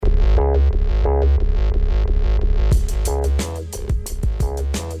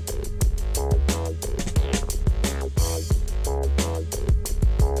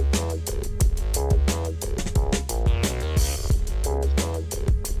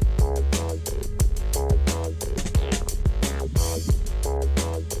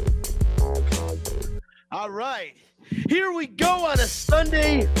Here we go on a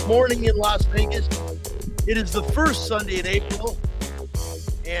Sunday morning in Las Vegas. It is the first Sunday in April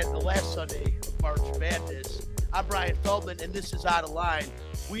and the last Sunday of March Madness. I'm Brian Feldman, and this is Out of Line.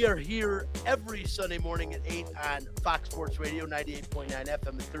 We are here every Sunday morning at 8 on Fox Sports Radio, 98.9 FM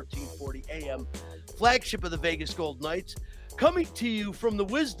and 1340 AM, flagship of the Vegas Golden Knights, coming to you from the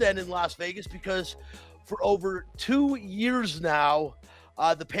Wiz Den in Las Vegas because for over 2 years now,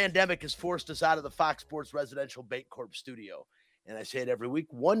 the pandemic has forced us out of the Fox Sports Residential Bancorp studio. And I say it every week,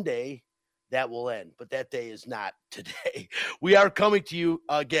 one day that will end, but that day is not today. We are coming to you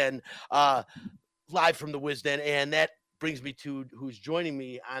again live from the Wiz Den, and that brings me to who's joining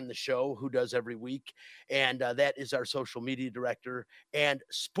me on the show, who does every week, and that is our social media director and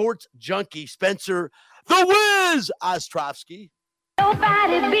sports junkie, Spencer The Wiz Ostrovsky.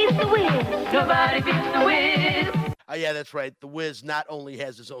 Nobody beats the Wiz. Nobody beats the Wiz. Yeah, that's right. The Wiz not only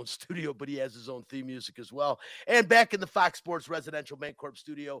has his own studio, but he has his own theme music as well. And back in the Fox Sports Residential Bancorp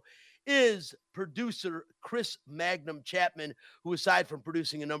studio is producer Chris Magnum Chapman, who, aside from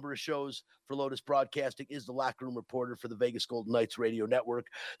producing a number of shows for Lotus Broadcasting, is the locker room reporter for the Vegas Golden Knights radio network.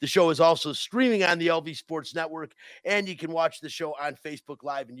 The show is also streaming on the LV Sports Network, and you can watch the show on Facebook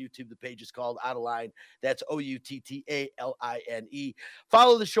Live and YouTube. The page is called Out of Line. That's OUTTALINE.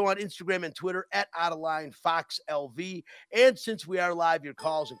 Follow the show on Instagram and Twitter at Out of Line Fox LV. And since we are live, your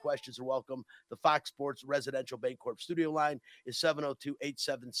calls and questions are welcome. The Fox Sports Residential Bancorp studio line is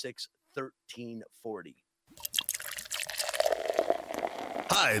 702-876-1340.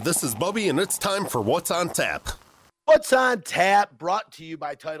 Hi, this is Bubby, and it's time for What's on Tap. What's on Tap, brought to you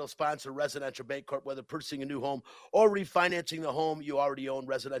by title sponsor Residential Bancorp. Whether purchasing a new home or refinancing the home you already own,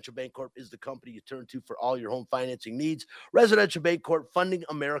 Residential Bancorp is the company you turn to for all your home financing needs. Residential Bancorp, funding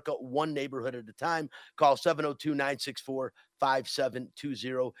America one neighborhood at a time. Call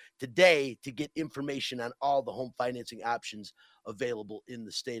 702-964-5720 today to get information on all the home financing options available in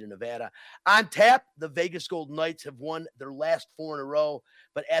the state of Nevada. On tap, the Vegas Golden Knights have won their last 4 in a row,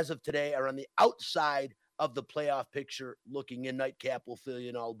 but as of today are on the outside of the playoff picture looking in. Nightcap will fill you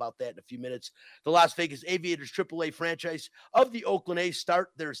in all about that in a few minutes. The Las Vegas Aviators AAA franchise of the Oakland A's start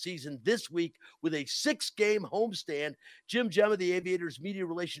their season this week with a 6-game homestand. Jim Gemma, the Aviators media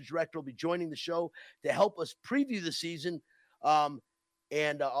relations director, will be joining the show to help us preview the season.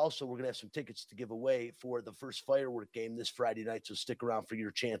 And also, we're going to have some tickets to give away for the first firework game this Friday night, so stick around for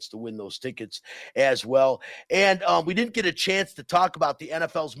your chance to win those tickets as well. And we didn't get a chance to talk about the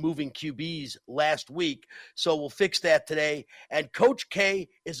NFL's moving QBs last week, so we'll fix that today. And Coach K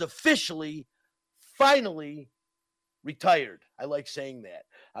is finally retired. I like saying that.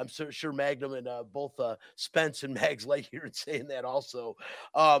 I'm sure Magnum and both Spence and Mags like hearing saying that also.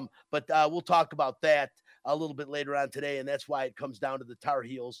 But we'll talk about that a little bit later on today, and that's why it comes down to the Tar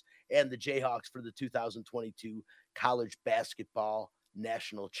Heels and the Jayhawks for the 2022 College Basketball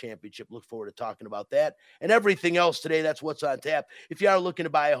National Championship. Look forward to talking about that and everything else today. That's what's on tap. If you are looking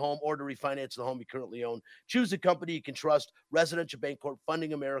to buy a home or to refinance the home you currently own, choose a company you can trust. Residential Bancorp,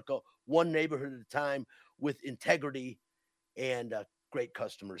 funding America one neighborhood at a time with integrity and great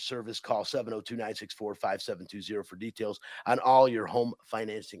customer service. Call 702-964-5720 for details on all your home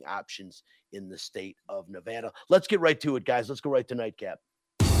financing options in the state of Nevada. Let's get right to it, guys. Let's go right to Nightcap.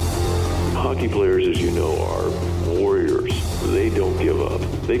 Hockey players, as you know, are warriors. They don't give up.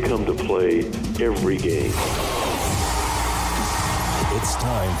 They come to play every game. It's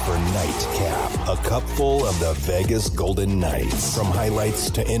time for Nightcap, a cup full of the Vegas Golden Knights. From highlights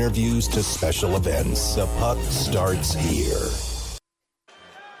to interviews to special events, the puck starts here.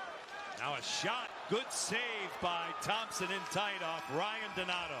 Now a shot, good save by Thompson in tight off Ryan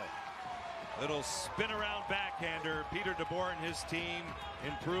Donato. Little spin around backhander. Peter DeBoer and his team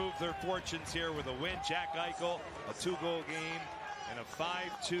improve their fortunes here with a win. Jack Eichel, a 2-goal game and a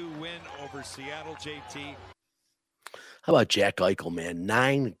 5-2 win over Seattle. JT. How about Jack Eichel, man?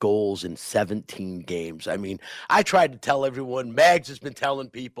 9 goals in 17 games. I mean, I tried to tell everyone, Mags has been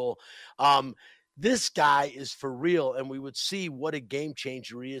telling people, this guy is for real, and we would see what a game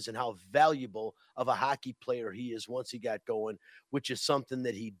changer he is and how valuable of a hockey player he is once he got going, which is something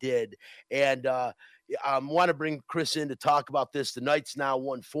that he did. And I want to bring Chris in to talk about this. The Knights now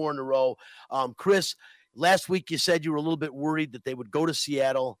won 4 in a row. Chris, last week you said you were a little bit worried that they would go to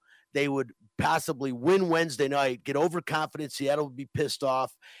Seattle. They would possibly win Wednesday night, get overconfident. Seattle would be pissed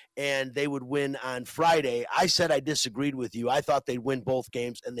off, and they would win on Friday. I said I disagreed with you. I thought they'd win both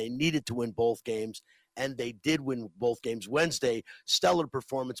games, and they needed to win both games, and they did win both games. Wednesday, stellar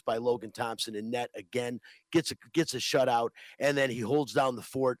performance by Logan Thompson in net again, gets a shutout, and then he holds down the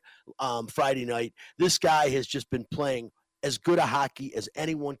fort Friday night. This guy has just been playing as good a hockey as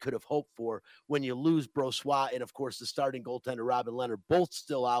anyone could have hoped for when you lose Brossoit and, of course, the starting goaltender Robin Leonard, both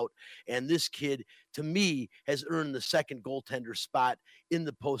still out. And this kid, to me, has earned the second goaltender spot in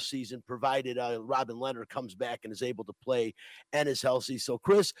the postseason, provided Robin Leonard comes back and is able to play and is healthy. So,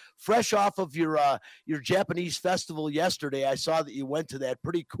 Chris, fresh off of your Japanese festival yesterday, I saw that you went to that.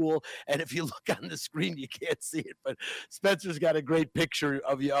 Pretty cool. And if you look on the screen, you can't see it, but Spencer's got a great picture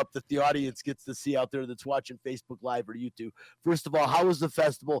of you up that the audience gets to see out there that's watching Facebook Live or YouTube. First of all, how was the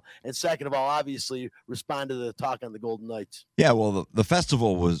festival? And second of all, obviously, respond to the talk on the Golden Knights. Yeah, well, the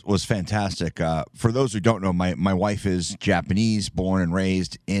festival was fantastic. For those who don't know, my wife is Japanese, born and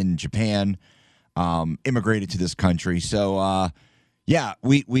raised in Japan, immigrated to this country. So, yeah,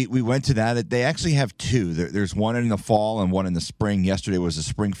 we went to that. They actually have two. There's one in the fall and one in the spring. Yesterday was a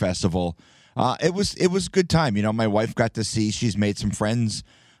spring festival. It was a good time. You know, my wife got to see. She's made some friends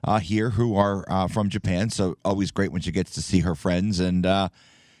here who are from Japan, so always great when she gets to see her friends. And,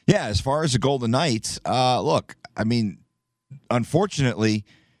 yeah, as far as the Golden Knights, look, I mean, unfortunately,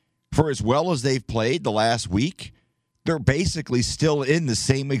 for as well as they've played the last week, they're basically still in the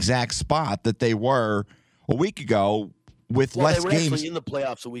same exact spot that they were a week ago with less they were games. Actually in the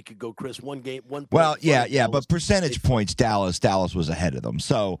playoffs a week ago, Chris. One game, one. Well, yeah, but percentage points, Dallas was ahead of them.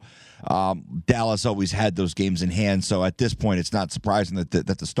 So Dallas always had those games in hand. So at this point, it's not surprising that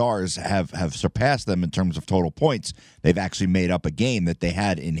the Stars have surpassed them in terms of total points. They've actually made up a game that they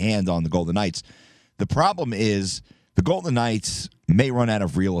had in hand on the Golden Knights. The problem is the Golden Knights may run out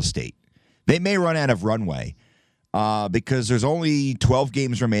of real estate. They may run out of runway because there's only 12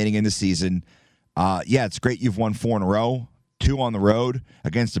 games remaining in the season. Yeah, it's great you've won 4 in a row, 2 on the road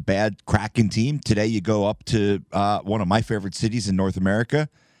against a bad Kraken team. Today you go up to one of my favorite cities in North America,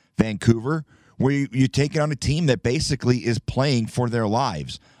 Vancouver, where you take it on a team that basically is playing for their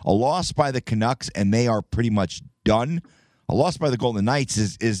lives. A loss by the Canucks, and they are pretty much done. A loss by the Golden Knights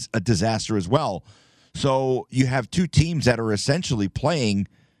is a disaster as well. So you have two teams that are essentially playing,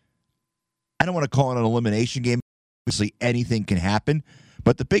 I don't want to call it an elimination game. Obviously, anything can happen.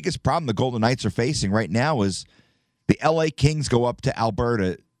 But the biggest problem the Golden Knights are facing right now is the LA Kings go up to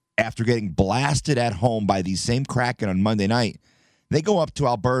Alberta after getting blasted at home by these same Kraken on Monday night. They go up to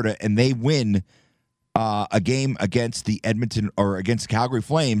Alberta and they win a game against the against Calgary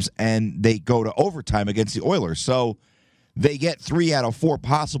Flames, and they go to overtime against the Oilers. So they get 3 out of 4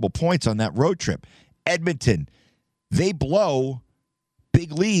 possible points on that road trip. Edmonton, they blow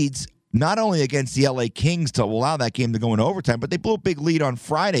big leads not only against the LA Kings to allow that game to go in overtime, but they blew a big lead on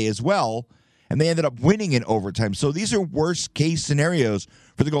Friday as well, and they ended up winning in overtime. So these are worst-case scenarios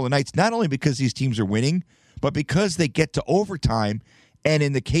for the Golden Knights, not only because these teams are winning, but because they get to overtime, and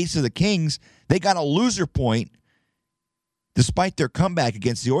in the case of the Kings, they got a loser point despite their comeback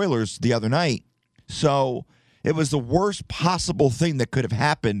against the Oilers the other night. So it was the worst possible thing that could have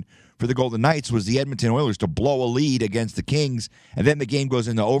happened for the Golden Knights was the Edmonton Oilers to blow a lead against the Kings, and then the game goes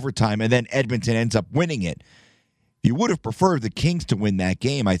into overtime, and then Edmonton ends up winning it. You would have preferred the Kings to win that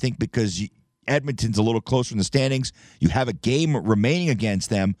game, I think, because Edmonton's a little closer in the standings. You have a game remaining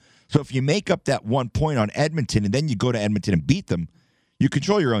against them. So if you make up that 1 point on Edmonton and then you go to Edmonton and beat them, you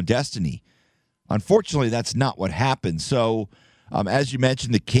control your own destiny. Unfortunately, that's not what happened. So as you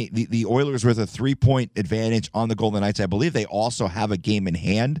mentioned, the Oilers with a 3-point advantage on the Golden Knights. I believe they also have a game in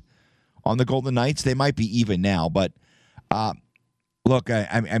hand on the Golden Knights. They might be even now, but look,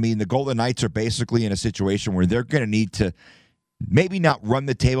 I mean, the Golden Knights are basically in a situation where they're going to need to maybe not run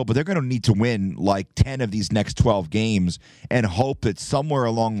the table, but they're going to need to win like 10 of these next 12 games and hope that somewhere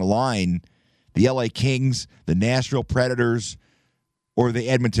along the line, the LA Kings, the Nashville Predators, or the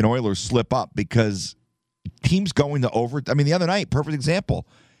Edmonton Oilers slip up because teams going to overtime. I mean, the other night, perfect example,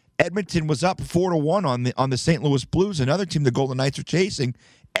 Edmonton was up 4-1 on the St. Louis Blues, another team the Golden Knights are chasing.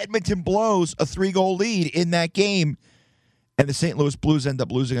 Edmonton blows a 3-goal lead in that game, and the St. Louis Blues end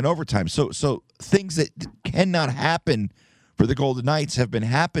up losing in overtime. So things that cannot happen for the Golden Knights have been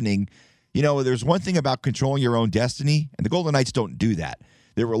happening. You know, there's one thing about controlling your own destiny, and the Golden Knights don't do that.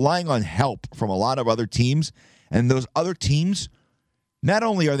 They're relying on help from a lot of other teams, and those other teams, not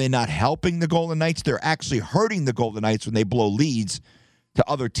only are they not helping the Golden Knights, they're actually hurting the Golden Knights when they blow leads to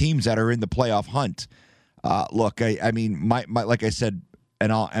other teams that are in the playoff hunt. Look, I mean, my like I said,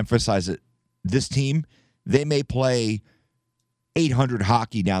 and I'll emphasize it, this team, they may play 800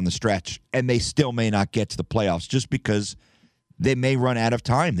 hockey down the stretch, and they still may not get to the playoffs just because they may run out of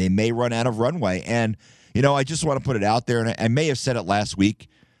time. They may run out of runway. And, you know, I just want to put it out there, and I may have said it last week,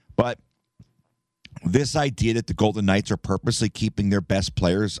 but this idea that the Golden Knights are purposely keeping their best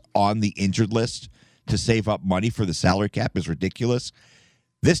players on the injured list to save up money for the salary cap is ridiculous.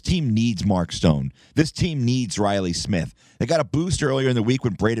 This team needs Mark Stone. This team needs Riley Smith. They got a boost earlier in the week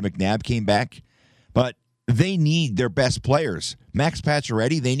when Brayden McNabb came back, but they need their best players. Max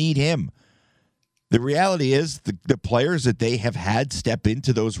Pacioretty, they need him. The reality is the players that they have had step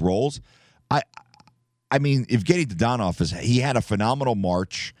into those roles, I mean, Evgeny Dadonov, he had a phenomenal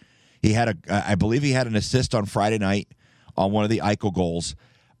March. I believe he had an assist on Friday night on one of the Eichel goals.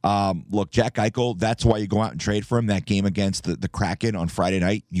 Look, Jack Eichel, that's why you go out and trade for him. That game against the Kraken on Friday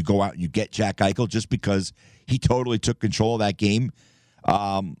night, you go out and you get Jack Eichel just because he totally took control of that game.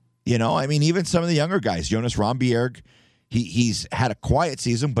 I mean, even some of the younger guys, Jonas Rondbjerg, he's had a quiet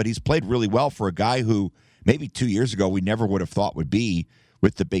season, but he's played really well for a guy who maybe 2 years ago we never would have thought would be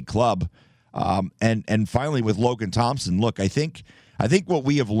with the big club. And finally with Logan Thompson, look, I think what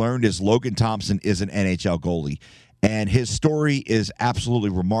we have learned is Logan Thompson is an NHL goalie, and his story is absolutely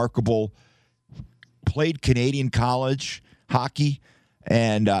remarkable. Played Canadian college hockey,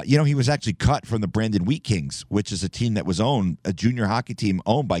 and he was actually cut from the Brandon Wheat Kings, which is a team that was a junior hockey team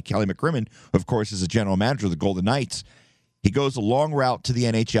owned by Kelly McCrimmon, who of course is a general manager of the Golden Knights. He goes a long route to the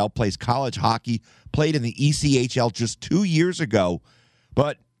NHL, plays college hockey, played in the ECHL just 2 years ago,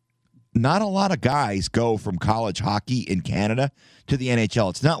 but not a lot of guys go from college hockey in Canada to the NHL.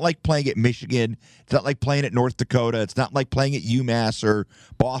 It's not like playing at Michigan. It's not like playing at North Dakota. It's not like playing at UMass or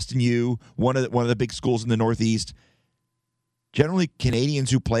Boston U, one of the big schools in the Northeast. Generally, Canadians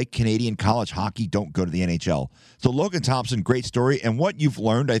who play Canadian college hockey don't go to the NHL. So Logan Thompson, great story. And what you've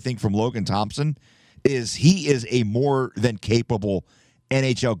learned, I think, from Logan Thompson is he is a more than capable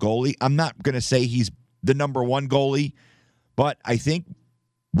NHL goalie. I'm not going to say he's the number one goalie, but I think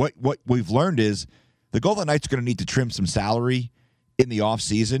what we've learned is the Golden Knights are going to need to trim some salary in the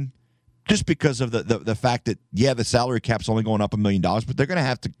offseason just because of the fact that, the salary cap's only going up $1 million, but they're going to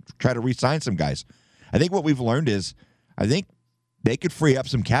have to try to re-sign some guys. I think what we've learned is I think they could free up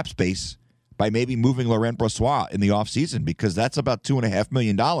some cap space by maybe moving Laurent Brossoit in the offseason because that's about $2.5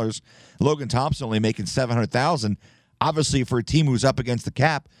 million. Logan Thompson only making $700,000. Obviously, for a team who's up against the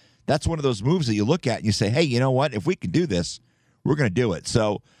cap, that's one of those moves that you look at and you say, hey, you know what? If we can do this, we're going to do it.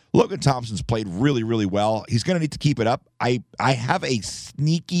 So Logan Thompson's played really, really well. He's going to need to keep it up. I have a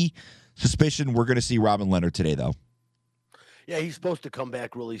sneaky suspicion we're going to see Robin Leonard today, though. Yeah, he's supposed to come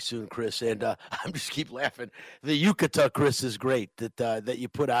back really soon, Chris. And I'm just keep laughing. The yukata, Chris, is great that you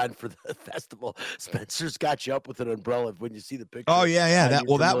put on for the festival. Spencer's got you up with an umbrella when you see the picture. Oh yeah.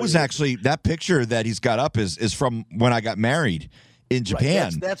 That was actually that picture that he's got up is from when I got married in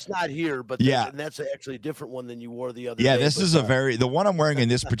Japan. Right, that's not here, but that's actually a different one than you wore the other day. Yeah, this is the one I'm wearing in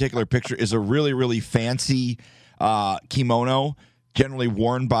this particular picture is a really, really fancy kimono, generally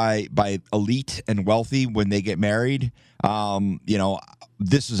worn by elite and wealthy when they get married.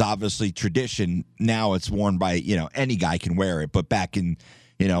 This is obviously tradition. Now it's worn by, any guy can wear it. But back in,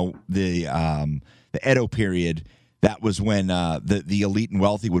 the Edo period, that was when the elite and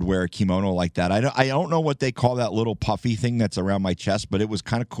wealthy would wear a kimono like that. I don't know what they call that little puffy thing that's around my chest, but it was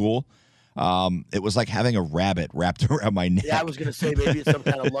kind of cool. It was like having a rabbit wrapped around my neck. Yeah, I was going to say maybe it's some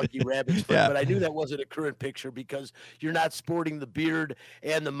kind of lucky rabbit's foot, but I knew that wasn't a current picture because you're not sporting the beard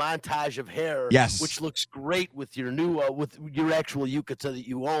and the montage of hair, which looks great with your new with your actual yukata that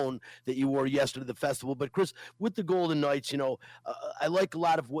you own that you wore yesterday at the festival. But Chris, with the Golden Knights, I like a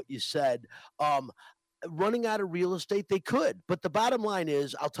lot of what you said. Running out of real estate, they could. But the bottom line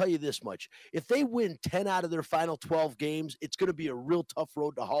is, I'll tell you this much. If they win 10 out of their final 12 games, it's going to be a real tough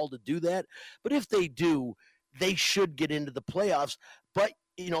road to haul to do that. But if they do, they should get into the playoffs. But,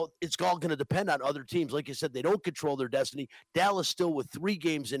 it's all going to depend on other teams. Like you said, they don't control their destiny. Dallas still with 3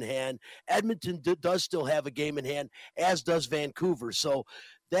 games in hand. Edmonton does still have a game in hand, as does Vancouver. So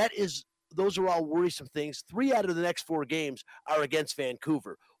those are all worrisome things. 3 out of the next 4 games are against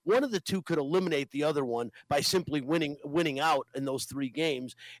Vancouver. One of the two could eliminate the other one by simply winning out in those 3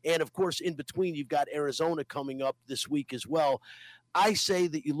 games. And, of course, in between, you've got Arizona coming up this week as well. I say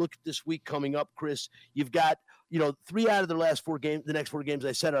that you look at this week coming up, Chris, you've got, 3 out of their last 4 games, the next 4 games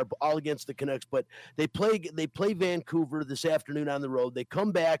I said are all against the Canucks, but they play Vancouver this afternoon on the road. They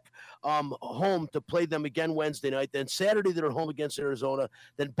come back home to play them again Wednesday night. Then Saturday they're home against Arizona,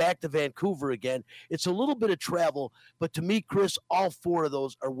 then back to Vancouver again. It's a little bit of travel, but to me, Chris, all 4 of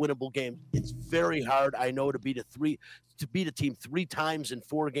those are winnable games. It's very hard, I know, to beat to beat a team 3 times in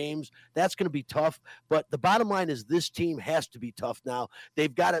 4 games, that's going to be tough. But the bottom line is this team has to be tough now.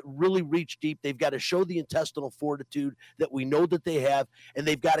 They've got to really reach deep. They've got to show the intestinal fortitude that we know that they have, and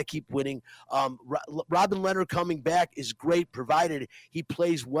they've got to keep winning. Robin Leonard coming back is great, provided he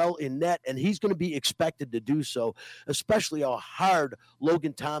plays well in net, and he's going to be expected to do so, especially how hard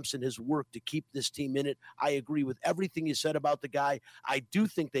Logan Thompson has worked to keep this team in it. I agree with everything you said about the guy. I do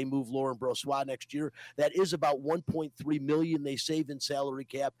think they move Laurent Brossoit next year. That is about $1.3 million they save in salary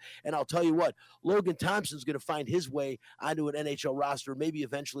cap. And I'll tell you what, Logan Thompson's going to find his way onto an NHL roster, maybe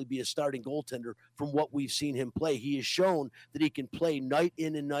eventually be a starting goaltender from what we've seen him play. He has shown that he can play night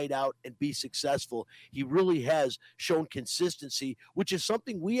in and night out and be successful. He really has shown consistency, which is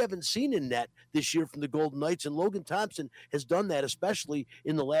something we haven't seen in net this year from the Golden Knights. And Logan Thompson has done that, especially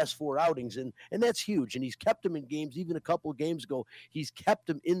in the last 4 outings. And that's huge. And he's kept them in games. Even a couple of games ago, he's kept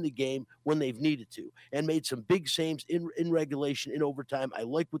them in the game when they've needed to and made some big saves in regulation, in overtime. I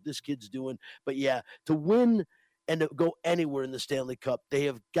like what this kid's doing. But yeah, to win and to go anywhere in the Stanley Cup, they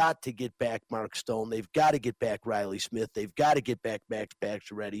have got to get back Mark Stone. They've got to get back Riley Smith. They've got to get back Max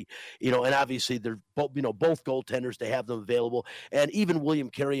Pacioretty. And obviously they're both, both goaltenders. They have them available, and even William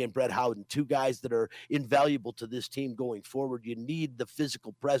Carey and Brett Howden, 2 guys that are invaluable to this team going forward. You need the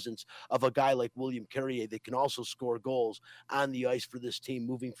physical presence of a guy like William Carey that can also score goals on the ice for this team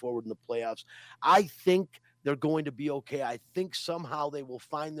moving forward in the playoffs. I think they're going to be okay. I think somehow they will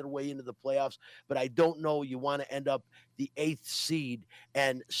find their way into the playoffs, but I don't know. You want to end up the 8th seed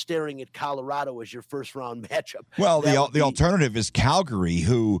and staring at Colorado as your first round matchup. Well, the alternative is Calgary,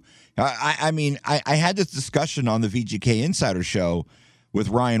 who I had this discussion on the VGK Insider Show with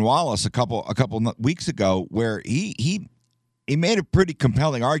Ryan Wallace a couple weeks ago, where he made a pretty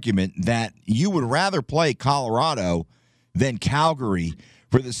compelling argument that you would rather play Colorado than Calgary,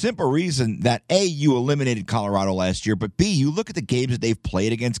 for the simple reason that, A, you eliminated Colorado last year, but B, you look at the games that they've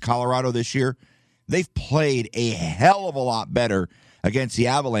played against Colorado this year, they've played a hell of a lot better against the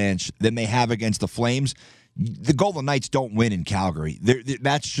Avalanche than they have against the Flames. The Golden Knights don't win in Calgary.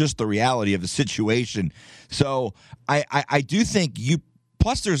 That's just the reality of the situation. So I do think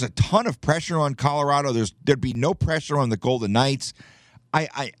plus there's a ton of pressure on Colorado. There'd be no pressure on the Golden Knights.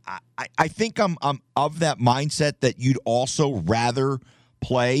 I think I'm of that mindset that you'd also rather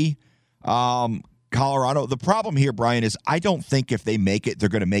play Colorado. The problem here, Brian, is I don't think if they make it, they're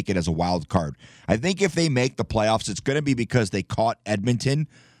going to make it as a wild card. I think if they make the playoffs, it's going to be because they caught Edmonton.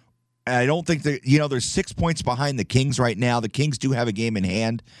 And I don't think they're 6 points behind the Kings right now. The Kings do have a game in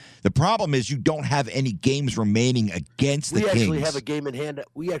hand. The problem is you don't have any games remaining against the Kings. We actually have a game in hand.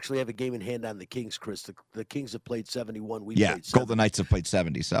 We actually have a game in hand on the Kings, Chris. The Kings have played 71. We played 70. Golden Knights have played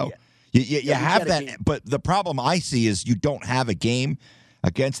 70. So you have that. But the problem I see is you don't have a game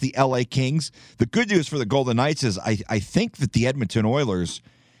against the LA Kings. The good news for the Golden Knights is I think that the Edmonton Oilers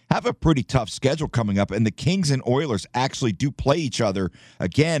have a pretty tough schedule coming up, and the Kings and Oilers actually do play each other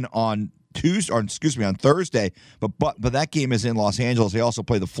again on Thursday. But that game is in Los Angeles. They also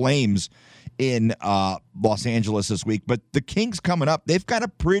play the Flames in Los Angeles this week. But the Kings coming up, they've got a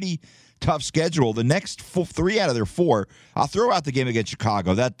pretty tough schedule. The next 3 out of their 4, I'll throw out the game against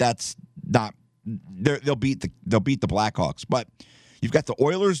Chicago. That's not they'll beat the Blackhawks, but you've got the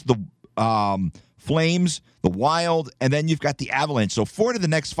Oilers, the Flames, the Wild, and then you've got the Avalanche. So 4 of the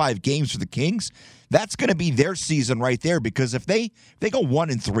next 5 games for the Kings, that's going to be their season right there, because if they go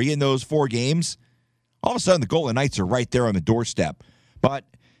 1-3 in those 4 games, all of a sudden the Golden Knights are right there on the doorstep. But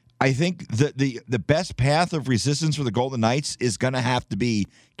I think the best path of resistance for the Golden Knights is going to have to be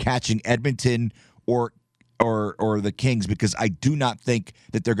catching Edmonton or the Kings, because I do not think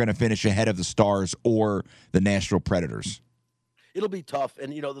that they're going to finish ahead of the Stars or the Nashville Predators. It'll be tough.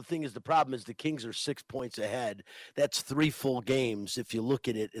 And, the thing is, the problem is the Kings are 6 points ahead. That's 3 full games if you look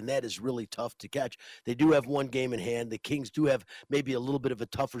at it, and that is really tough to catch. They do have 1 game in hand. The Kings do have maybe a little bit of a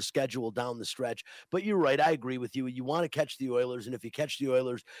tougher schedule down the stretch. But you're right. I agree with you. You want to catch the Oilers, and if you catch the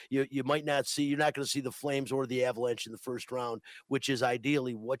Oilers, you're not going to see the Flames or the Avalanche in the first round, which is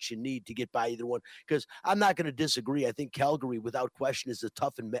ideally what you need to get by either one. Because I'm not going to disagree. I think Calgary, without question, is the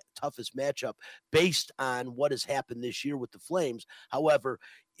toughest matchup based on what has happened this year with the Flames. However,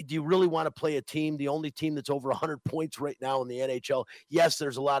 do you really want to play a team, the only team that's over 100 points right now in the NHL? Yes,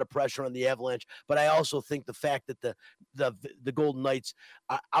 there's a lot of pressure on the Avalanche, but I also think the fact that the Golden Knights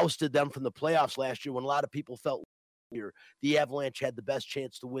ousted them from the playoffs last year, when a lot of people felt the Avalanche had the best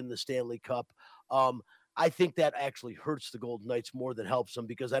chance to win the Stanley Cup. I think that actually hurts the Golden Knights more than helps them,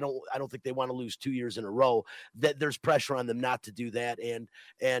 because I don't think they want to lose 2 years in a row. That there's pressure on them not to do that, and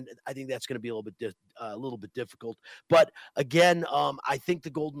I think that's going to be a little bit difficult. But again, I think the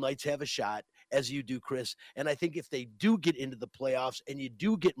Golden Knights have a shot, as you do, Chris. And I think if they do get into the playoffs and you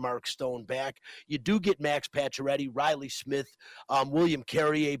do get Mark Stone back, you do get Max Pacioretty, Riley Smith, William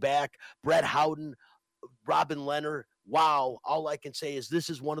Carrier back, Brett Howden, Robin Leonard. Wow, all I can say is this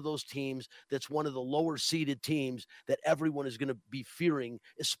is one of those teams that's one of the lower seeded teams that everyone is going to be fearing,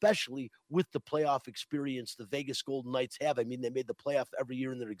 especially with the playoff experience the Vegas Golden Knights have. I mean, they made the playoff every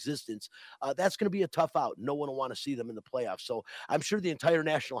year in their existence. That's going to be a tough out. No one will want to see them in the playoffs. So I'm sure the entire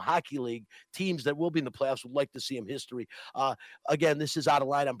National Hockey League teams that will be in the playoffs would like to see them history. Again, this is Out of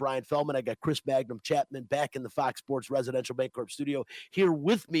Line. I'm Brian Feldman. I got Chris Magnum Chapman back in the Fox Sports Residential Bancorp studio. Here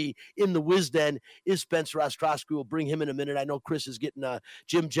with me in the Wiz Den is Spencer Ostrowski. We'll bring him in a minute. I know Chris is getting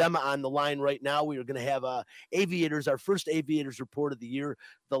Jim Gemma on the line right now. We are going to have Aviators, our first Aviators report of the year.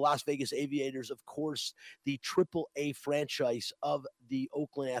 The Las Vegas Aviators, of course, the AAA franchise of the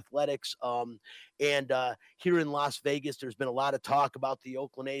Oakland Athletics. And here in Las Vegas, there's been a lot of talk about the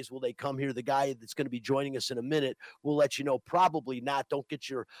Oakland A's. Will they come here? The guy that's going to be joining us in a minute will let you know. Probably not. Don't get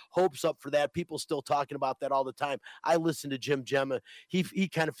your hopes up for that. People still talking about that all the time. I listen to Jim Gemma. He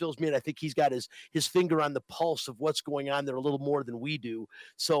kind of fills me in. I think he's got his finger on the pulse of what's going on there a little more than we do.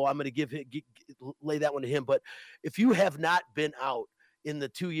 So I'm going to lay that one to him. But if you have not been out in the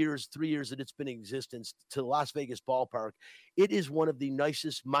 2 years, 3 years that it's been in existence to Las Vegas Ballpark, it is one of the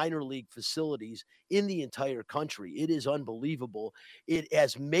nicest minor league facilities in the entire country. It is unbelievable. It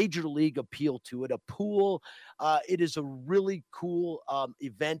has major league appeal to it, a pool. It is a really cool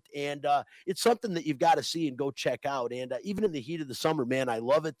event, and it's something that you've got to see and go check out. And even in the heat of the summer, man, I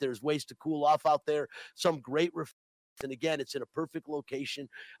love it. There's ways to cool off out there, some great and again, it's in a perfect location.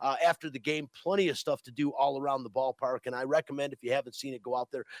 After the game, plenty of stuff to do all around the ballpark. And I recommend, if you haven't seen it, go out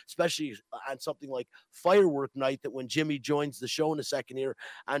there, especially on something like Firework Night, that when Jimmy joins the show in a second here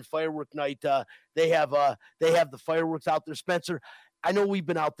on Firework Night, they have the fireworks out there. Spencer, I know we've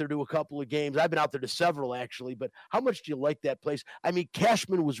been out there to a couple of games. I've been out there to several, actually, but how much do you like that place? I mean,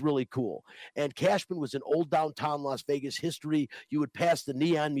 Cashman was really cool. And Cashman was in old downtown Las Vegas history. You would pass the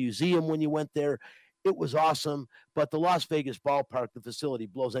Neon Museum when you went there. It was awesome, but the Las Vegas Ballpark, the facility,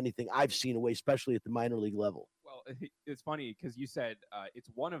 blows anything I've seen away, especially at the minor league level. Well, it's funny because you said it's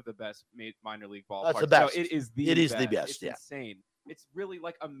one of the best minor league ballparks. That's the best. So it is the best. It's insane. It's really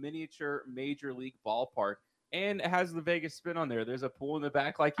like a miniature major league ballpark, and it has the Vegas spin on there. There's a pool in the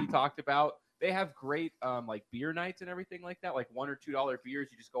back, like you talked about. They have great like beer nights and everything like that, like $1 or $2 beers.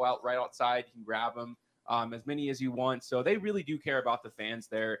 You just go out right outside, you can grab them. As many as you want. So they really do care about the fans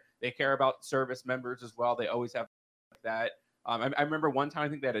there. They care about service members as well. They always have that. I remember one time I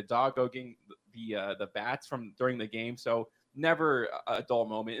think they had a dog getting the bats from during the game. So never a dull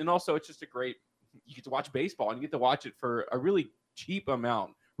moment. And also it's just you get to watch baseball and you get to watch it for a really cheap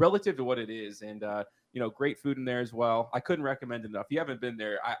amount relative to what it is. And, great food in there as well. I couldn't recommend enough. If you haven't been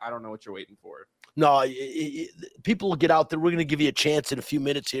there, I don't know what you're waiting for. No, people will get out there. We're going to give you a chance in a few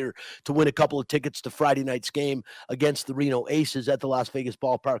minutes here to win a couple of tickets to Friday night's game against the Reno Aces at the Las Vegas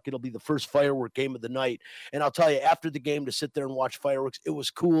Ballpark. It'll be the first firework game of the night. And I'll tell you, after the game, to sit there and watch fireworks, it was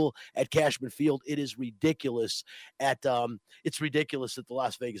cool at Cashman Field. It is ridiculous it's ridiculous at the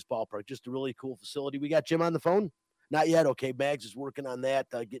Las Vegas Ballpark. Just a really cool facility. We got Jim on the phone? Not yet. Okay, Mags is working on that,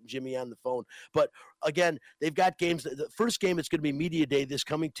 getting Jimmy on the phone. But again, they've got games. The first game is going to be Media Day this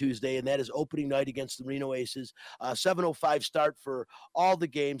coming Tuesday, and that is opening night against the Reno Aces. 7:05 start for all the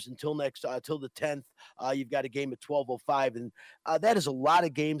games until the 10th. You've got a game at 12:05, and that is a lot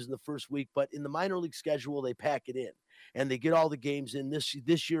of games in the first week. But in the minor league schedule, they pack it in. And they get all the games in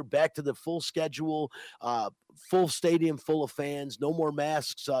this year, back to the full schedule, full stadium, full of fans, no more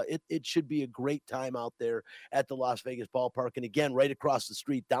masks. It should be a great time out there at the Las Vegas Ballpark. And again, right across the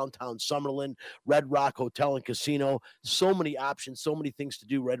street, downtown Summerlin, Red Rock Hotel and Casino. So many options, so many things to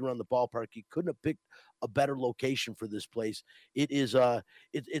do right around the ballpark. You couldn't have picked a better location for this place. It is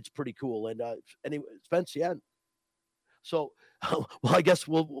it's pretty cool. And anyway, Spence, yeah. So, well, I guess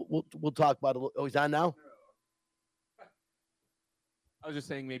we'll talk about it. Oh, he's on now? I was just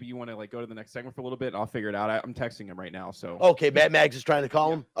saying maybe you want to go to the next segment for a little bit, and I'll figure it out. I'm texting him right now. So okay, Matt Mags is trying to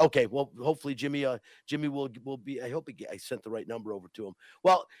call him. Okay, well, hopefully Jimmy will be. I hope I sent the right number over to him.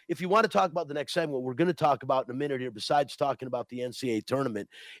 Well, if you want to talk about the next segment, what we're going to talk about in a minute here, besides talking about the NCAA tournament,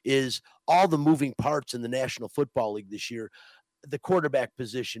 is all the moving parts in the National Football League this year. The quarterback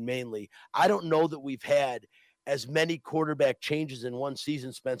position mainly. I don't know that we've had as many quarterback changes in one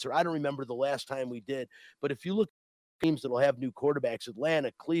season, Spencer. I don't remember the last time we did, but if you look teams that will have new quarterbacks,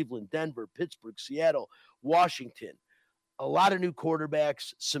 Atlanta, Cleveland, Denver, Pittsburgh, Seattle, Washington, a lot of new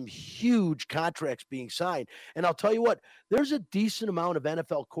quarterbacks, some huge contracts being signed. And I'll tell you what, there's a decent amount of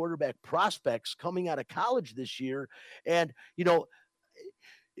NFL quarterback prospects coming out of college this year. And,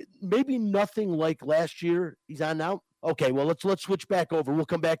 maybe nothing like last year. He's on now. Okay, well, let's switch back over. We'll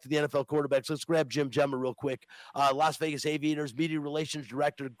come back to the NFL quarterbacks. Let's grab Jim Gemma real quick. Las Vegas Aviators media relations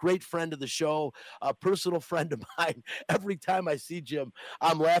director, great friend of the show, a personal friend of mine. Every time I see Jim,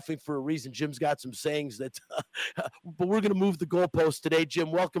 I'm laughing for a reason. Jim's got some sayings that, but we're going to move the goalpost today.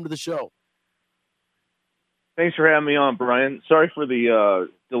 Jim, welcome to the show. Thanks for having me on, Brian. Sorry for the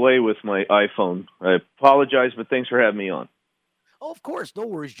delay with my iPhone. I apologize, but thanks for having me on. Oh, of course, no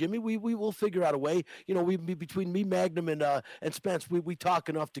worries, Jimmy. We will figure out a way. You know, we between me, Magnum, and Spence, we talk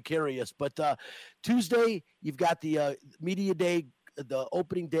enough to carry us. But Tuesday, you've got the media day, the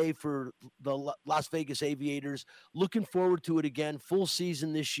opening day for the Las Vegas Aviators. Looking forward to it again. Full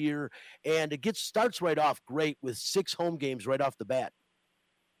season this year, and it starts right off great with 6 home games right off the bat.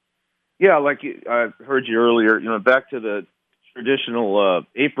 Yeah, like I heard you earlier. You know, back to the traditional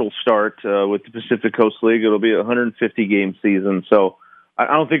April start with the Pacific Coast League. It'll be a 150-game season, so I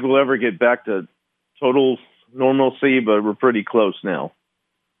don't think we'll ever get back to total normalcy, but we're pretty close now.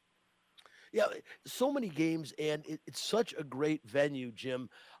 Yeah, so many games, and it's such a great venue, Jim.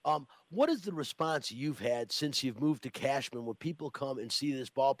 What is the response you've had since you've moved to Cashman when people come and see this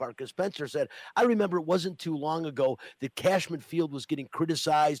ballpark? Because Spencer said, I remember it wasn't too long ago that Cashman Field was getting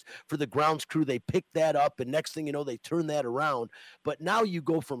criticized for the grounds crew. They picked that up, and next thing you know, they turned that around. But now you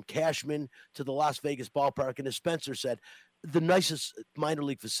go from Cashman to the Las Vegas ballpark, and as Spencer said, the nicest minor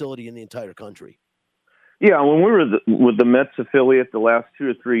league facility in the entire country. Yeah, when we were with the Mets affiliate the last 2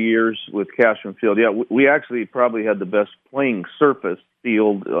 or 3 years with Cashman Field, yeah, we actually probably had the best playing surface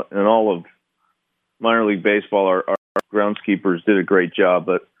field in all of minor league baseball. Our groundskeepers did a great job.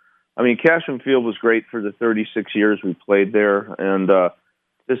 But, I mean, Cashman Field was great for the 36 years we played there. And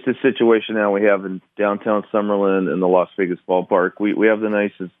just the situation now we have in downtown Summerlin and the Las Vegas ballpark, we have the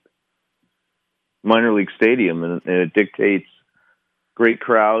nicest minor league stadium, and it dictates great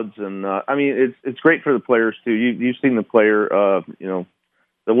crowds, and I mean it's great for the players too. You've seen the player, you know,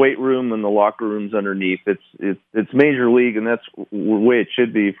 the weight room and the locker rooms underneath. It's major league, and that's the way it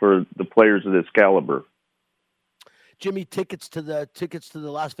should be for the players of this caliber. Jimmy, tickets to the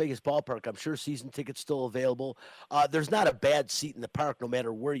Las Vegas ballpark. I'm sure season tickets still available. There's not a bad seat in the park, no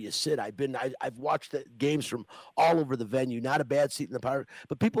matter where you sit. I've watched the games from all over the venue. Not a bad seat in the park,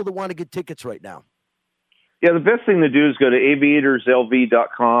 but people that want to get tickets right now. Yeah, the best thing to do is go to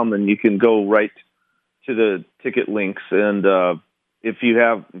aviatorslv.com, and you can go right to the ticket links. And if you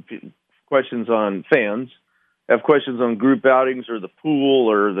have questions on fans, have questions on group outings or the pool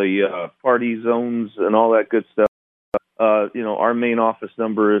or the party zones and all that good stuff, you know, our main office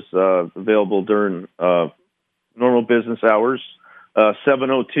number is available during normal business hours,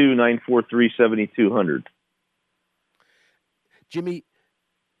 702-943-7200. Jimmy,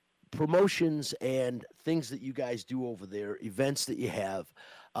 promotions and things that you guys do over there, events that you have.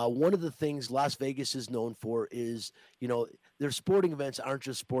 One of the things Las Vegas is known for is, you know, their sporting events aren't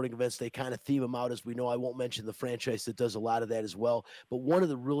just sporting events. They kind of theme them out, as we know. I won't mention the franchise that does a lot of that as well. But one of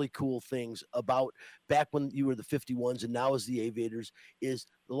the really cool things about back when you were the 51s and now as the Aviators is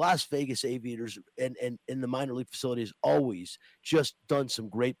the Las Vegas Aviators and the minor league facility has always just done some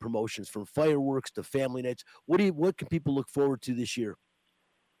great promotions, from fireworks to family nights. What can people look forward to this year?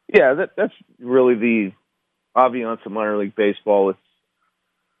 Yeah, that's really the ambiance of minor league baseball.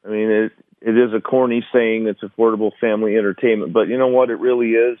 It is a corny saying, it's affordable family entertainment, but you know what? It really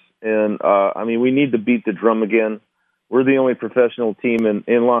is. And, I mean, we need to beat the drum again. We're the only professional team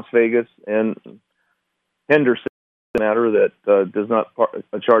in Las Vegas, and Henderson matter that does not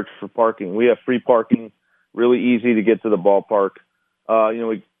charge for parking. We have free parking, really easy to get to the ballpark. You know,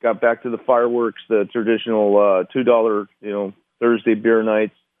 we got back to the fireworks, the traditional $2, you know, Thursday beer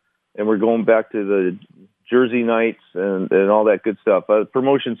nights. And we're going back to the Jersey nights and all that good stuff.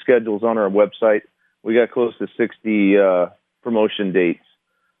 Promotion schedule's on our website. We got close to 60 promotion dates.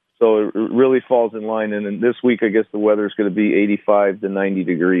 So it really falls in line. And then this week, I guess the weather's going to be 85 to 90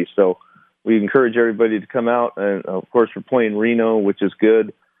 degrees. So we encourage everybody to come out. And, of course, we're playing Reno, which is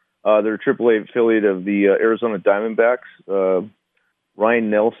good. They're a AAA affiliate of the Arizona Diamondbacks. Ryan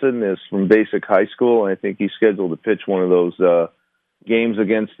Nelson is from Basic High School, and I think he's scheduled to pitch one of those games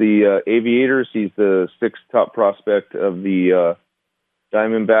against the Aviators. He's the 6th top prospect of the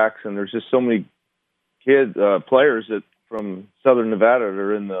Diamondbacks, and there's just so many players from Southern Nevada that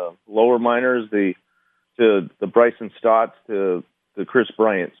are in the lower minors, to the Bryson Stotts, to the Chris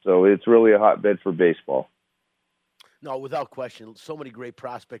Bryant. So it's really a hotbed for baseball. No, without question. So many great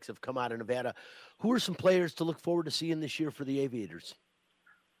prospects have come out of Nevada. Who are some players to look forward to seeing this year for the Aviators?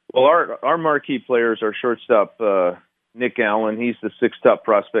 Well, our marquee players are shortstop Nick Allen. He's the 6th top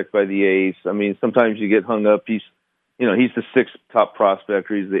prospect by the A's. I mean, sometimes you get hung up. He's he's the 6th top prospect,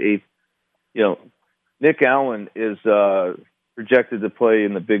 or he's the 8th. Nick Allen is projected to play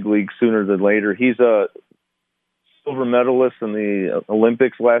in the big league sooner than later. He's a silver medalist in the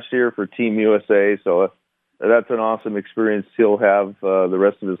Olympics last year for Team USA, so that's an awesome experience he'll have the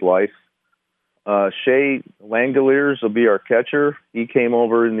rest of his life. Shea Langoliers will be our catcher. He came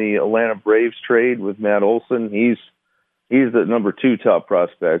over in the Atlanta Braves trade with Matt Olson. He's the number 2 top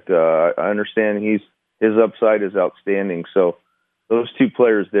prospect. I understand his upside is outstanding. So those 2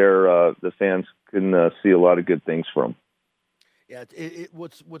 players there, the fans can see a lot of good things from. Yeah,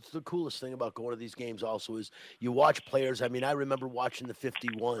 what's the coolest thing about going to these games also is you watch players. I mean, I remember watching the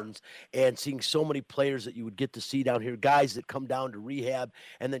 51s and seeing so many players that you would get to see down here, guys that come down to rehab,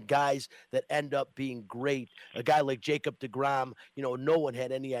 and then guys that end up being great. A guy like Jacob deGrom, no one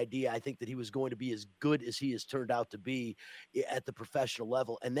had any idea, I think, that he was going to be as good as he has turned out to be at the professional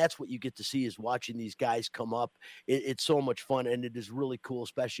level. And that's what you get to see, is watching these guys come up. It's so much fun, and it is really cool,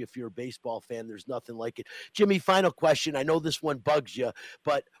 especially if you're a baseball fan. There's nothing like it. Jimmy, final question. I know this one bugs you,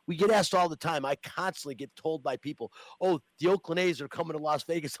 but we get asked all the time. I constantly get told by people, oh, the Oakland A's are coming to Las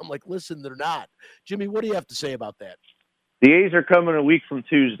Vegas. I'm like, listen, they're not. Jimmy, what do you have to say about that? The A's are coming a week from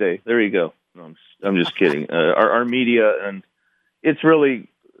Tuesday. There you go. No, I'm just kidding. Our media, and it's really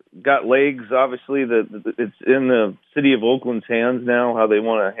got legs. Obviously, it's in the city of Oakland's hands now, how they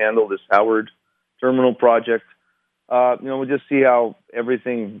want to handle this Howard Terminal project. We'll just see how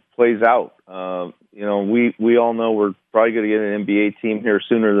everything plays out. We all know we're probably going to get an NBA team here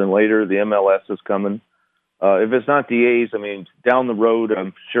sooner than later. The MLS is coming. If it's not the A's, I mean, down the road,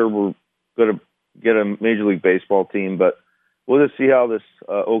 I'm sure we're going to get a Major League Baseball team, but we'll just see how this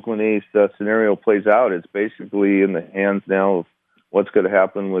Oakland A's scenario plays out. It's basically in the hands now of what's going to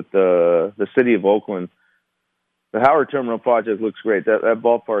happen with the city of Oakland. The Howard Terminal project looks great. That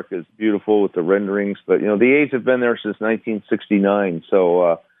ballpark is beautiful with the renderings. But, the A's have been there since 1969.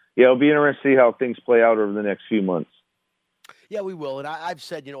 So, it'll be interesting to see how things play out over the next few months. Yeah, we will. And I've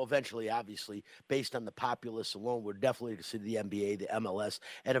said, eventually, obviously, based on the populace alone, we're definitely going to see the NBA, the MLS,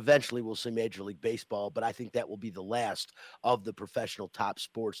 and eventually we'll see Major League Baseball. But I think that will be the last of the professional top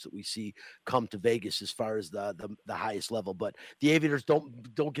sports that we see come to Vegas as far as the highest level. But the Aviators,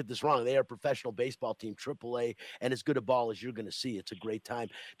 don't get this wrong. They are a professional baseball team, AAA, and as good a ball as you're going to see. It's a great time.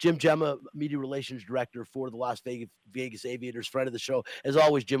 Jim Gemma, Media Relations Director for the Las Vegas Aviators, friend of the show. As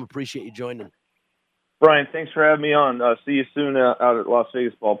always, Jim, appreciate you joining. Brian, thanks for having me on. See you soon out at Las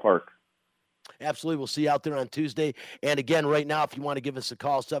Vegas Ballpark. Absolutely. We'll see you out there on Tuesday. And again, right now, if you want to give us a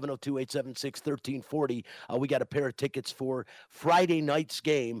call, 702-876-1340. We got a pair of tickets for Friday night's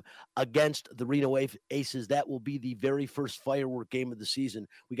game against the Reno Aces. That will be the very first firework game of the season.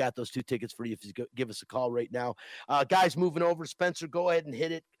 We got those 2 tickets for you if you give us a call right now. Guys, moving over. Spencer, go ahead and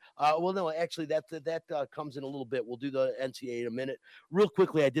hit it. No, actually, that comes in a little bit. We'll do the NCAA in a minute. Real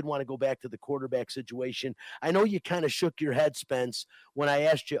quickly, I did want to go back to the quarterback situation. I know you kind of shook your head, Spence, when I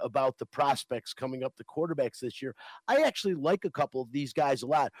asked you about the prospects coming up, the quarterbacks this year. I actually like a couple of these guys a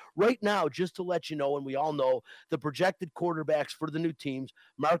lot. Right now, just to let you know, and we all know, the projected quarterbacks for the new teams,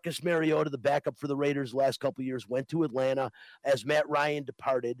 Marcus Mariota, the backup for the Raiders the last couple of years, went to Atlanta as Matt Ryan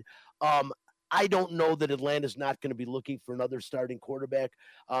departed. I don't know that Atlanta's not going to be looking for another starting quarterback.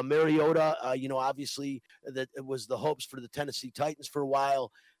 Mariota, obviously that it was the hopes for the Tennessee Titans for a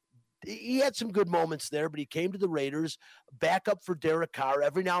while. He had some good moments there, but he came to the Raiders, backup for Derek Carr,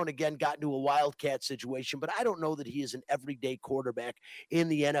 every now and again got into a wildcat situation, but I don't know that he is an everyday quarterback in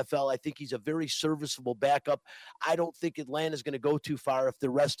the NFL. I think he's a very serviceable backup. I don't think Atlanta's going to go too far if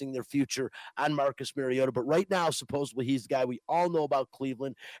they're resting their future on Marcus Mariota, but right now, supposedly, he's the guy we all know about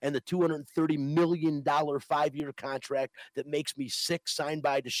Cleveland and the $230 million 5-year contract that makes me sick, signed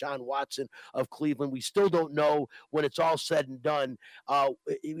by Deshaun Watson of Cleveland. We still don't know when it's all said and done,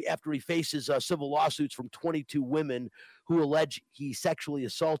 after he faces civil lawsuits from 22 women who allege he sexually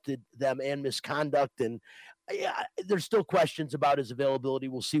assaulted them and misconduct. And there's still questions about his availability.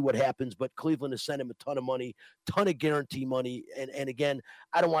 We'll see what happens, but Cleveland has sent him a ton of money, ton of guarantee money. And again,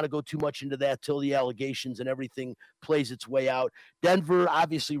 I don't want to go too much into that till the allegations and everything plays its way out. Denver,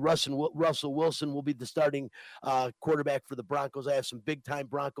 obviously, Russell Wilson will be the starting quarterback for the Broncos. I have some big-time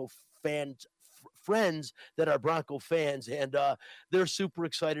Bronco friends that are Bronco fans, and they're super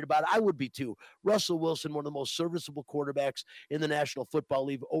excited about it. I would be too. Russell Wilson, one of the most serviceable quarterbacks in the National Football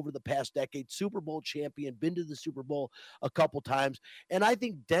League over the past decade, Super Bowl champion, been to the Super Bowl a couple times. And I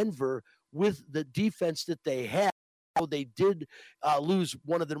think Denver, with the defense that they have, They did lose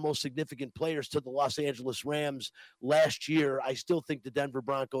one of their most significant players to the Los Angeles Rams last year. I still think the Denver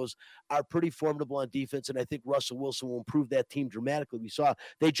Broncos are pretty formidable on defense, and I think Russell Wilson will improve that team dramatically. We saw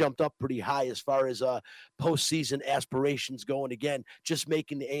they jumped up pretty high as far as postseason aspirations go, and again, just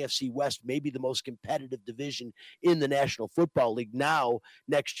making the AFC West maybe the most competitive division in the National Football League. Now,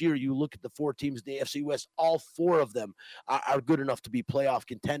 next year, you look at the 4 teams in the AFC West, all 4 of them are good enough to be playoff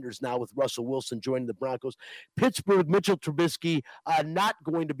contenders now with Russell Wilson joining the Broncos. Pittsburgh, Mitchell Trubisky, not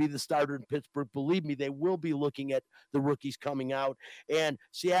going to be the starter in Pittsburgh. Believe me, they will be looking at the rookies coming out. And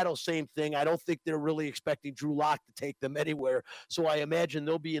Seattle, same thing. I don't think they're really expecting Drew Lock to take them anywhere. So I imagine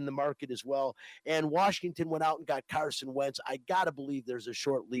they'll be in the market as well. And Washington went out and got Carson Wentz. I got to believe there's a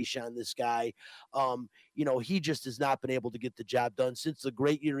short leash on this guy. He just has not been able to get the job done. Since the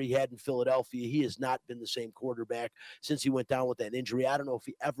great year he had in Philadelphia, he has not been the same quarterback since he went down with that injury. I don't know if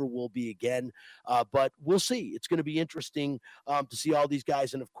he ever will be again, but we'll see. It's going to be interesting to see all these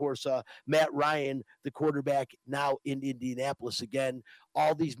guys. And, of course, Matt Ryan, the quarterback now in Indianapolis again.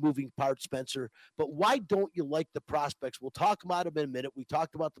 All these moving parts, Spencer. But why don't you like the prospects? We'll talk about them in a minute. We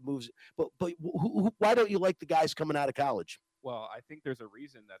talked about the moves. But why don't you like the guys coming out of college? Well, I think there's a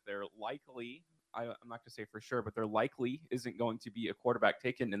reason that they're likely – I'm not going to say for sure, but there likely isn't going to be a quarterback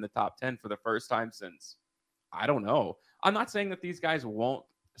taken in the top 10 for the first time since, I don't know. I'm not saying that these guys won't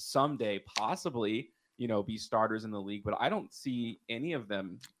someday possibly, be starters in the league, but I don't see any of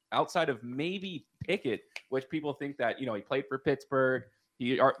them outside of maybe Pickett, which people think that, he played for Pittsburgh.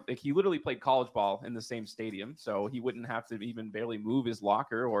 He literally played college ball in the same stadium, so he wouldn't have to even barely move his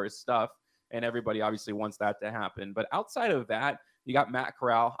locker or his stuff, and everybody obviously wants that to happen. But outside of that, you got Matt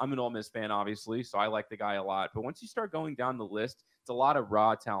Corral. I'm an Ole Miss fan, obviously, so I like the guy a lot. But once you start going down the list, it's a lot of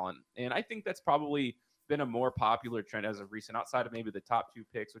raw talent. And I think that's probably been a more popular trend as of recent, outside of maybe the top 2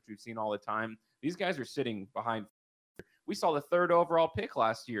 picks, which we've seen all the time. These guys are sitting behind. We saw the 3rd overall pick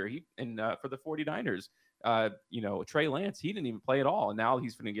last year for the 49ers. Trey Lance, he didn't even play at all. And now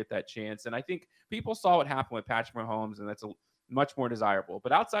he's going to get that chance. And I think people saw what happened with Patrick Mahomes, and that's much more desirable.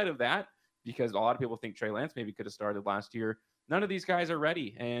 But outside of that, because a lot of people think Trey Lance maybe could have started last year, none of these guys are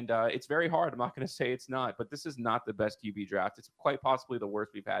ready, and it's very hard. I'm not going to say it's not, but this is not the best QB draft. It's quite possibly the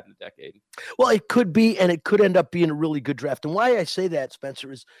worst we've had in a decade. Well, it could be, and it could end up being a really good draft. And why I say that,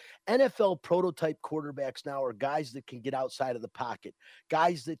 Spencer, is NFL prototype quarterbacks now are guys that can get outside of the pocket,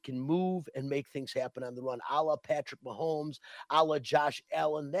 guys that can move and make things happen on the run, a la Patrick Mahomes, a la Josh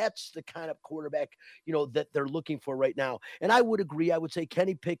Allen. That's the kind of quarterback, that they're looking for right now. And I would agree. I would say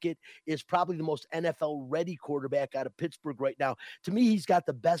Kenny Pickett is probably the most NFL-ready quarterback out of Pittsburgh right now. To me, he's got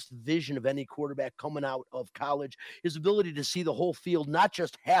the best vision of any quarterback coming out of college. His ability to see the whole field, not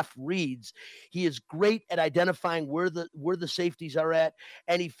just half reads. He is great at identifying where the safeties are at,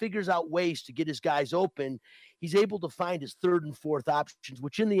 and he figures out ways to get his guys open. He's able to find his 3rd and 4th options,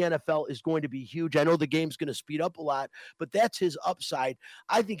 which in the NFL is going to be huge. I know the game's going to speed up a lot, but that's his upside.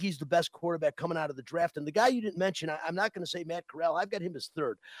 I think he's the best quarterback coming out of the draft. And the guy you didn't mention, I'm not going to say Matt Corral. I've got him as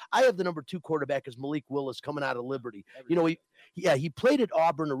 3rd. I have the number 2 quarterback as Malik Willis coming out of Liberty. He played at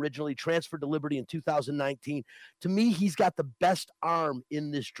Auburn originally, transferred to Liberty in 2019. To me, he's got the best arm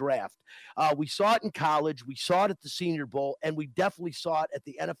in this draft. We saw it in college. We saw it at the Senior Bowl, and we definitely saw it at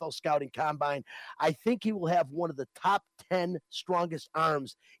the NFL Scouting Combine. I think he will have one of the top 10 strongest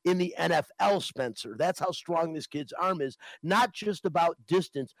arms in the NFL, Spencer. That's how strong this kid's arm is. Not just about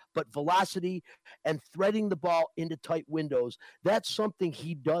distance, but velocity and threading the ball into tight windows. That's something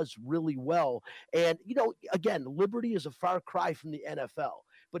he does really well. And, again, Liberty is a far cry from the NFL,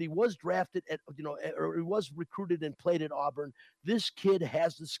 but he was drafted or he was recruited and played at Auburn. This kid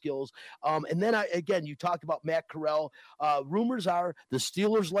has the skills. And then you talked about Matt Corral. Rumors are the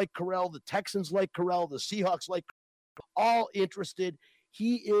Steelers like Corral, the Texans like Corral, the Seahawks like Corral, all interested.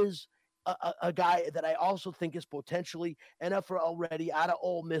 He is a guy that I also think is potentially NFL ready out of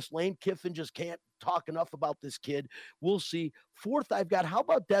Ole Miss. Lane Kiffin just can't talk enough about this kid. We'll see. 4th, I've got, how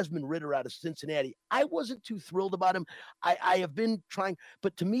about Desmond Ridder out of Cincinnati? I wasn't too thrilled about him. I have been trying,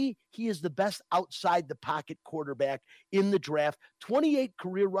 but to me, he is the best outside the pocket quarterback in the draft. 28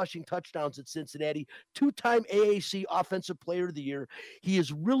 career rushing touchdowns at Cincinnati, 2-time AAC Offensive Player of the Year. He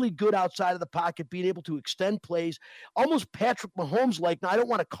is really good outside of the pocket, being able to extend plays, almost Patrick Mahomes-like. Now, I don't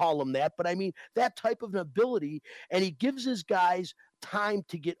want to call him that, but I mean that type of an ability, and he gives his guys time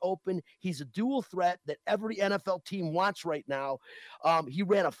to get open. He's a dual threat that every NFL team wants right now. He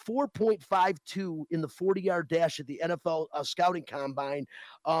ran a 4.52 in the 40-yard dash at the NFL Scouting Combine.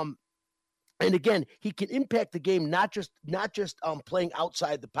 And again, he can impact the game, not just playing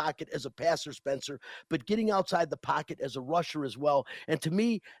outside the pocket as a passer, Spencer, but getting outside the pocket as a rusher as well. And to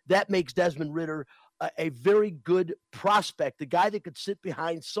me, that makes Desmond Ridder a very good prospect, a guy that could sit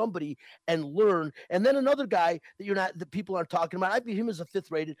behind somebody and learn. And then another guy that people aren't talking about, I view him as a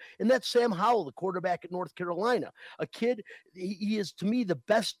 5th rated, and that's Sam Howell, the quarterback at North Carolina. A kid, he is to me the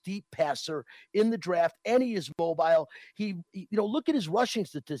best deep passer in the draft, and he is mobile. He look at his rushing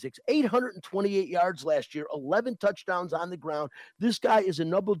statistics, 828 yards last year, 11 touchdowns on the ground. This guy is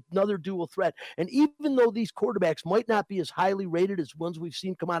another dual threat. And even though these quarterbacks might not be as highly rated as ones we've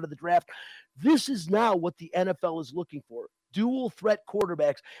seen come out of the draft, this is now what the NFL is looking for. Dual threat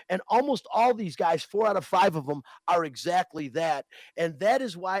quarterbacks. And almost all these guys, 4 out of 5 of them, are exactly that. And that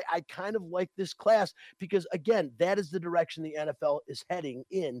is why I kind of like this class, because again, that is the direction the NFL is heading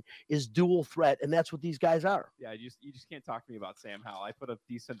in, is dual threat. And that's what these guys are. Yeah, you just can't talk to me about Sam Howell. I put a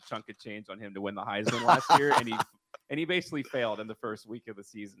decent chunk of change on him to win the Heisman last year, and he basically failed in the first week of the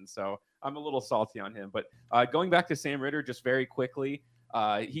season. So I'm a little salty on him. But going back to Sam Ritter, just very quickly,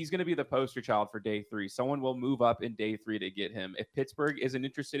 he's going to be the poster child for day 3. Someone will move up in day 3 to get him. If Pittsburgh isn't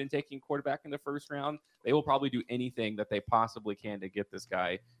interested in taking quarterback in the first round, they will probably do anything that they possibly can to get this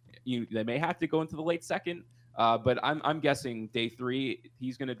guy. They may have to go into the late second, but I'm guessing day 3,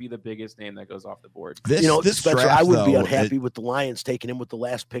 he's going to be the biggest name that goes off the board. This Spencer, draft, I would be unhappy with the Lions taking him with the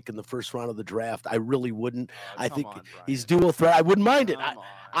last pick in the first round of the draft. I really wouldn't. I think he's dual threat. I wouldn't mind it.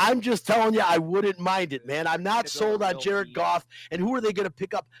 I'm just telling you, I wouldn't mind it, man. I'm not sold on Jared Goff. And who are they going to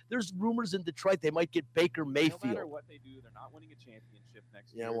pick up? There's rumors in Detroit they might get Baker Mayfield. No matter what they do, they're not winning a championship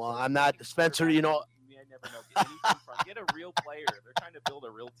next year. Yeah, well, I'm not, Spencer, I never know. Get a real player. They're trying to build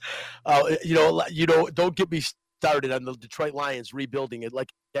a real team. Don't get me started on the Detroit Lions rebuilding it.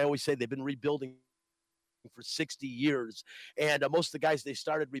 Like I always say, they've been rebuilding for 60 years. And most of the guys they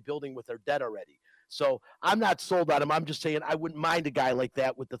started rebuilding with are dead already. So I'm not sold on him. I'm just saying I wouldn't mind a guy like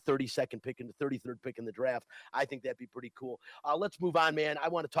that with the 32nd pick and the 33rd pick in the draft. I think that'd be pretty cool. Let's move on, man. I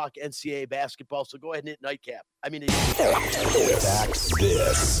want to talk NCAA basketball, so go ahead and hit nightcap. Facts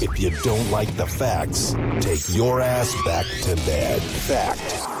this. If you don't like the facts, take your ass back to bed.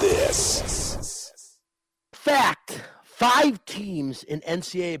 Fact this. Fact. 5 teams in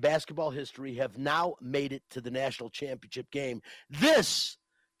NCAA basketball history have now made it to the national championship game. This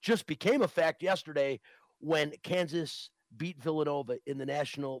just became a fact yesterday when Kansas beat Villanova in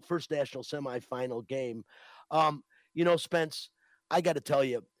the first national semifinal game. Spence, I got to tell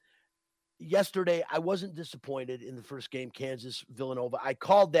you, yesterday I wasn't disappointed in the first game, Kansas-Villanova. I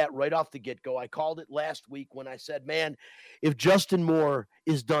called that right off the get-go. I called it last week when I said, man, if Justin Moore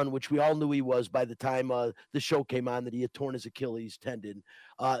is done, which we all knew he was by the time the show came on that he had torn his Achilles tendon,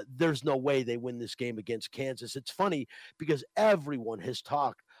 there's no way they win this game against Kansas. It's funny because everyone has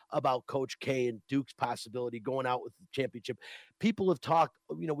talked about Coach K and Duke's possibility going out with the championship. People have talked,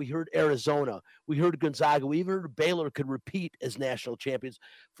 we heard Arizona, we heard Gonzaga, we even heard Baylor could repeat as national champions.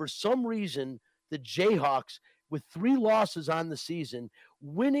 For some reason, the Jayhawks, with 3 losses on the season,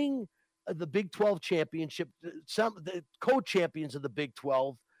 winning the Big 12 championship, the co-champions of the Big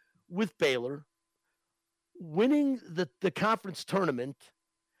 12 with Baylor, winning the conference tournament,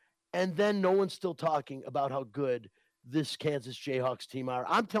 and then no one's still talking about how good this Kansas Jayhawks team are.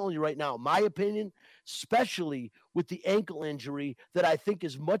 I'm telling you right now, my opinion, especially with the ankle injury that I think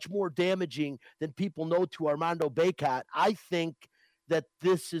is much more damaging than people know to Armando Bacot, I think that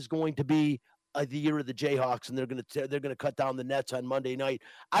this is going to be the year of the Jayhawks, and they're going to cut down the nets on Monday night.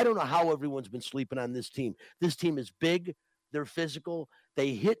 I don't know how everyone's been sleeping on this team. This team is big. They're physical.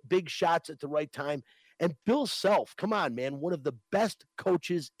 They hit big shots at the right time. And Bill Self, come on, man, one of the best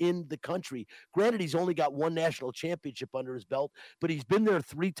coaches in the country. Granted, he's only got 1 national championship under his belt, but he's been there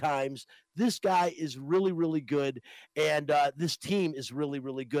 3 times. This guy is really, really good, and this team is really,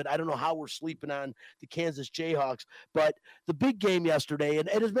 really good. I don't know how we're sleeping on the Kansas Jayhawks, but the big game yesterday, and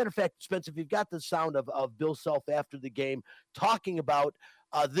as a matter of fact, Spence, if you've got the sound of Bill Self after the game talking about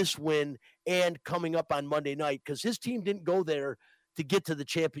this win and coming up on Monday night, because his team didn't go there to get to the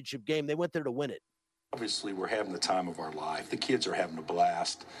championship game. They went there to win it. Obviously, we're having the time of our life. The kids are having a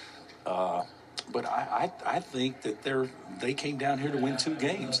blast. But I think that they came down here to win 2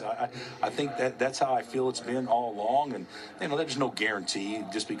 games. I think that's how I feel it's been all along. And, there's no guarantee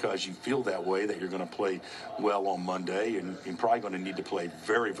just because you feel that way that you're going to play well on Monday. And you're probably going to need to play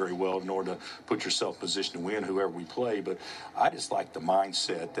very, very well in order to put yourself in position to win whoever we play. But I just like the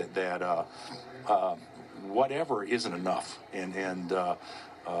mindset that whatever isn't enough. And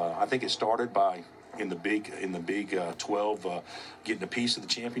I think it started by in the Big 12 getting a piece of the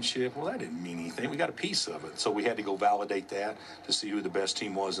championship. Well, that didn't mean anything. We got a piece of it. So we had to go validate that to see who the best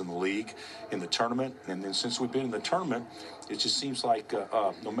team was in the league in the tournament. And then since we've been in the tournament, it just seems like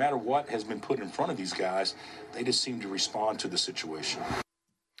no matter what has been put in front of these guys, they just seem to respond to the situation.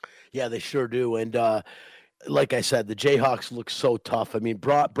 Yeah, they sure do. And like I said, the Jayhawks look so tough. I mean,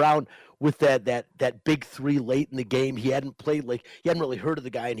 Brown with that big three late in the game, he hadn't really heard of the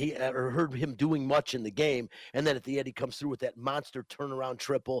guy, and he or heard him doing much in the game. And then at the end, he comes through with that monster turnaround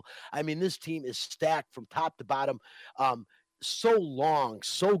triple. I mean, this team is stacked from top to bottom. So long,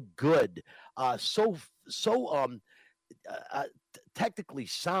 so good, so technically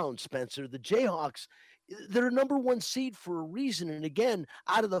sound. Spencer, the Jayhawks, they're a number one seed for a reason. And again,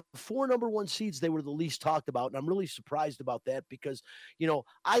 out of the 4 number one seeds, they were the least talked about. And I'm really surprised about that because,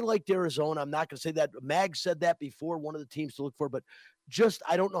 I liked Arizona. I'm not going to say that. Mag said that before, one of the teams to look for, but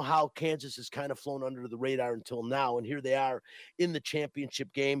I don't know how Kansas has kind of flown under the radar until now. And here they are in the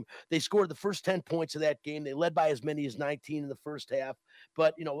championship game. They scored the first 10 points of that game. They led by as many as 19 in the first half.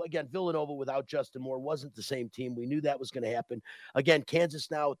 But, again, Villanova without Justin Moore wasn't the same team. We knew that was going to happen. Again, Kansas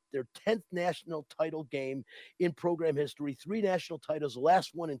now, their 10th national title game in program history, 3 national titles, the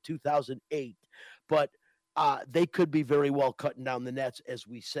last one in 2008. But they could be very well cutting down the nets, as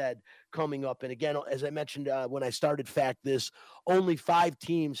we said, coming up. And again, as I mentioned when I started Fact This, only 5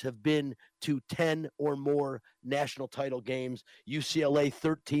 teams have been to 10 or more national title games. UCLA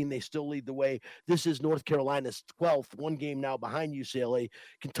 13, they still lead the way. This is North Carolina's 12th, 1 game now behind UCLA.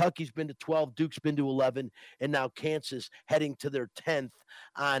 Kentucky's been to 12, Duke's been to 11, and now Kansas heading to their 10th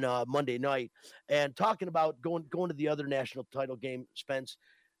on Monday night. And talking about going to the other national title game, Spence,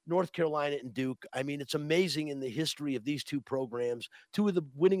 North Carolina and Duke. I mean, it's amazing in the history of these 2 programs. 2 of the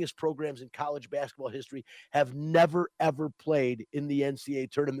winningest programs in college basketball history have never, ever played in the NCAA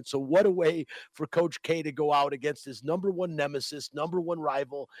tournament. So what a way for Coach K to go out against his number one nemesis, number one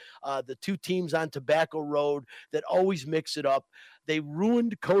rival, the 2 teams on Tobacco Road that always mix it up. They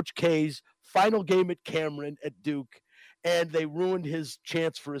ruined Coach K's final game at Cameron at Duke, and they ruined his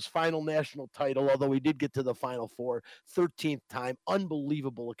chance for his final national title, although he did get to the Final Four, 13th time.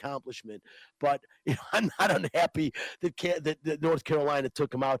 Unbelievable accomplishment. But I'm not unhappy that North Carolina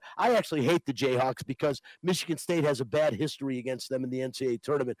took him out. I actually hate the Jayhawks because Michigan State has a bad history against them in the NCAA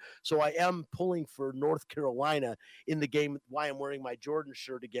tournament. So I am pulling for North Carolina in the game. Why I'm wearing my Jordan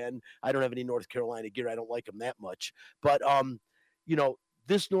shirt again. I don't have any North Carolina gear. I don't like them that much. But,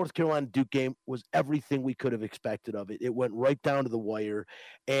 this North Carolina Duke game was everything we could have expected of it. It went right down to the wire.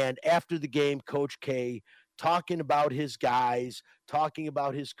 And after the game, Coach K talking about his guys, talking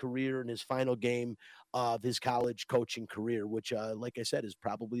about his career and his final game of his college coaching career, which, like I said, is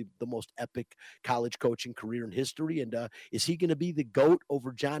probably the most epic college coaching career in history. And is he going to be the GOAT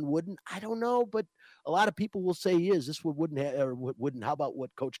over John Wooden? I don't know, but a lot of people will say he is. This Wooden. How about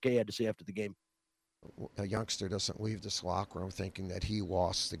what Coach K had to say after the game? A youngster doesn't leave this locker room thinking that he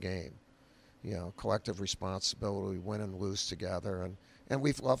lost the game. Collective responsibility, win and lose together, and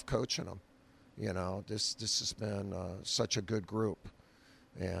we've loved coaching them. This has been such a good group,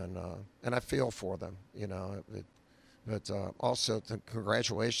 and I feel for them. But also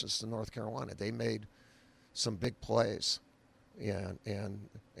congratulations to North Carolina. They made some big plays, and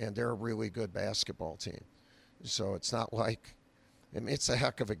they're a really good basketball team. So it's not like, it's a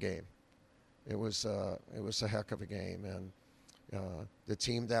heck of a game. It was a heck of a game, and the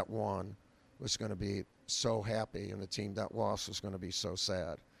team that won was going to be so happy, and the team that lost was going to be so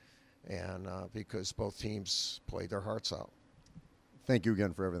sad, and because both teams played their hearts out. Thank you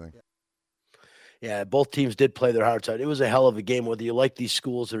again for everything. Yeah, both teams did play their hearts out. It was a hell of a game, whether you like these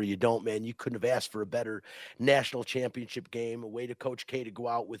schools or you don't, man. You couldn't have asked for a better national championship game, a way to Coach K to go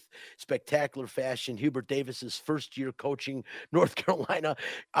out with spectacular fashion. Hubert Davis's first year coaching North Carolina.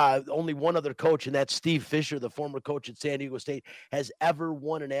 Only one other coach, and that's Steve Fisher, the former coach at San Diego State, has ever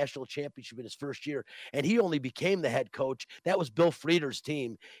won a national championship in his first year. And he only became the head coach. That was Bill Frieder's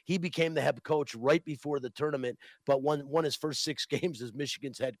team. He became the head coach right before the tournament, but won his first 6 games as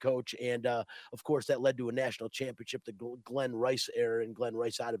Michigan's head coach. And, of course, that led to a national championship, the Glenn Rice era, and Glenn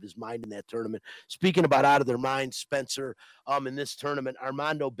Rice out of his mind in that tournament. Speaking about out of their minds, Spencer, in this tournament,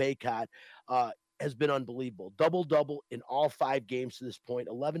 Armando Bacot has been unbelievable. Double-double in all 5 games to this point,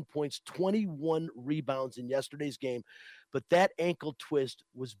 11 points, 21 rebounds in yesterday's game. But that ankle twist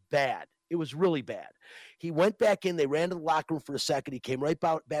was bad. It was really bad. He went back in. They ran to the locker room for a second. He came right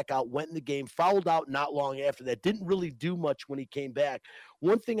back out, went in the game, fouled out not long after that. Didn't really do much when he came back.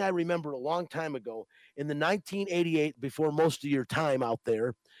 One thing I remember a long time ago, in the 1988, before most of your time out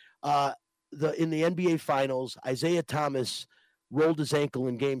there, in the NBA Finals, Isaiah Thomas rolled his ankle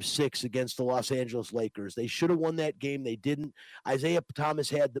in Game 6 against the Los Angeles Lakers. They should have won that game. They didn't. Isaiah Thomas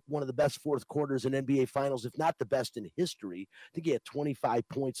had one of the best fourth quarters in NBA Finals, if not the best in history. I think he had 25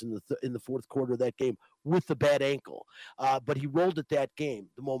 points in the fourth quarter of that game with the bad ankle. But he rolled it that game.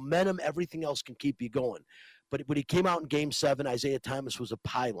 The momentum, everything else can keep you going. But when he came out in Game 7, Isaiah Thomas was a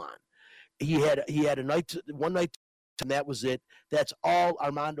pylon. He had one night, and that was it. That's all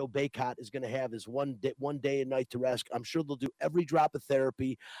Armando Bacot is going to have is one day and night to rest. I'm sure they'll do every drop of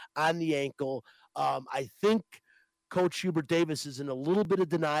therapy on the ankle. I think Coach Hubert Davis is in a little bit of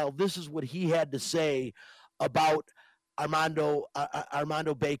denial. This is what he had to say about Armando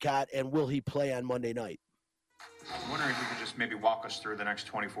Bacot and will he play on Monday night. I'm wondering if you could just maybe walk us through the next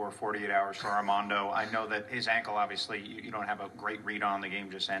 24, 48 hours for Armando. I know that his ankle, obviously, you don't have a great read on. The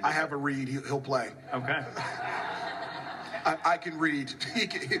game just ended. I have a read. He'll play. Okay. I can read.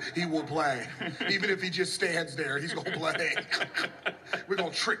 He will play. Even if he just stands there, he's going to play. We're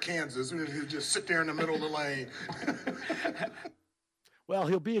going to trick Kansas. He'll just sit there in the middle of the lane. Well,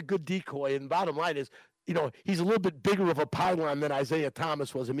 he'll be a good decoy. And bottom line is, he's a little bit bigger of a pylon than Isaiah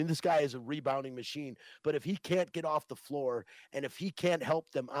Thomas was. I mean, this guy is a rebounding machine. But if he can't get off the floor and if he can't help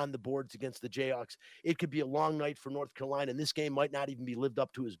them on the boards against the Jayhawks, it could be a long night for North Carolina. And this game might not even be lived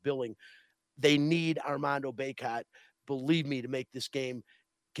up to his billing. They need Armando Bacot, believe me, to make this game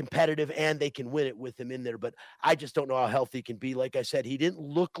competitive, and they can win it with him in there. But I just don't know how healthy he can be. Like I said, he didn't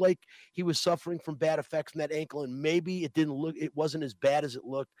look like he was suffering from bad effects from that ankle, and maybe it wasn't as bad as it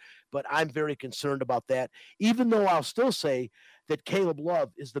looked, but I'm very concerned about that, even though I'll still say that Caleb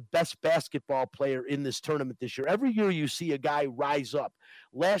Love is the best basketball player in this tournament this year. Every year you see a guy rise up.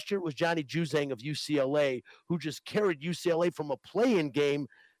 Last year it was Johnny Juzang of UCLA, who just carried UCLA from a play-in game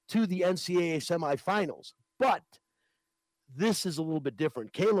to the NCAA semifinals. But this is a little bit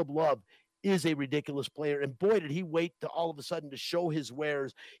different. Caleb Love is a ridiculous player, and boy, did he wait to all of a sudden to show his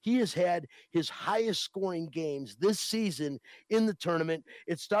wares. He has had his highest scoring games this season in the tournament.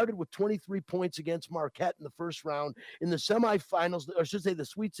 It started with 23 points against Marquette in the first round. In the semifinals, or I should say the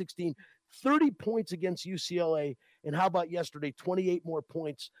Sweet 16, 30 points against UCLA. And how about yesterday, 28 more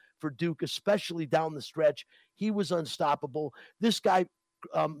points for Duke, especially down the stretch. He was unstoppable. This guy,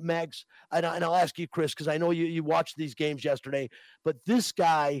 Mags, and I'll ask you, Chris, because I know you watched these games yesterday, but this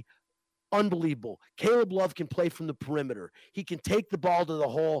guy, unbelievable. Caleb Love can play from the perimeter. He can take the ball to the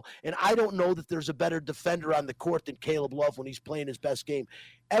hole, and I don't know that there's a better defender on the court than Caleb Love when he's playing his best game.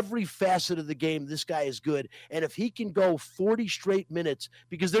 Every facet of the game, this guy is good, and if he can go 40 straight minutes,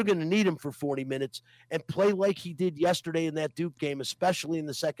 because they're going to need him for 40 minutes, and play like he did yesterday in that Duke game, especially in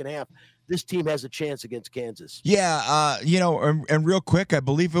the second half, this team has a chance against Kansas. Yeah, and real quick, I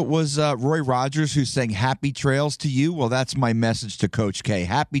believe it was Roy Rogers who sang "Happy Trails to You." Well, that's my message to Coach K.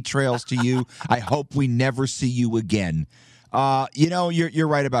 Happy trails to you. I hope we never see you again. You're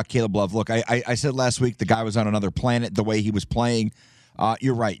right about Caleb Love. Look, I said last week the guy was on another planet the way he was playing.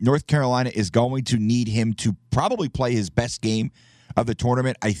 You're right. North Carolina is going to need him to probably play his best game of the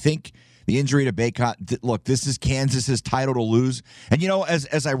tournament. I think the injury to Bacot, look, this is Kansas's title to lose. And,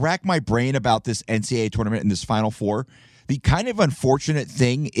 as I rack my brain about this NCAA tournament and this Final Four, the kind of unfortunate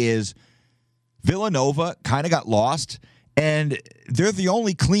thing is Villanova kind of got lost, and they're the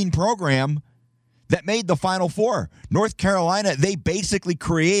only clean program that made the Final Four. North Carolina, they basically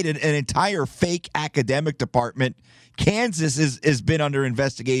created an entire fake academic department. Kansas has been under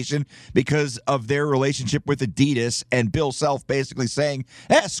investigation because of their relationship with Adidas and Bill Self basically saying,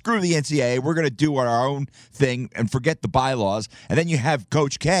 screw the NCAA, we're going to do our own thing and forget the bylaws. And then you have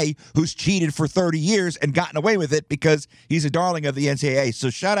Coach K, who's cheated for 30 years and gotten away with it because he's a darling of the NCAA. So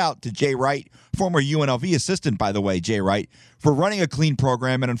shout out to Jay Wright, former UNLV assistant, by the way, Jay Wright, for running a clean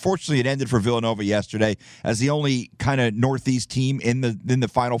program. And unfortunately, it ended for Villanova yesterday as the only kind of Northeast team in the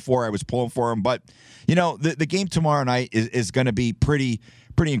Final Four. I was pulling for them. But, the game tomorrow night is going to be pretty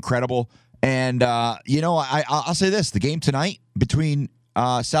incredible. And, I'll say this. The game tonight between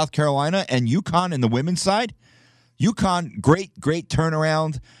South Carolina and UConn in the women's side, UConn, great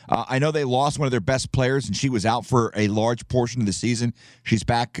turnaround. I know they lost one of their best players, and she was out for a large portion of the season. She's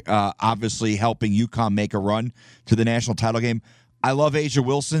back, obviously helping UConn make a run to the national title game. I love Asia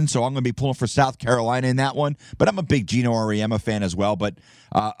Wilson, so I'm going to be pulling for South Carolina in that one. But I'm a big Gino Auriemma fan as well. But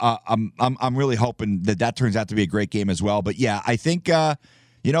I'm really hoping that turns out to be a great game as well. But yeah, I think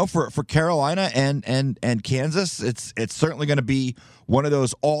for Carolina and Kansas, it's certainly going to be one of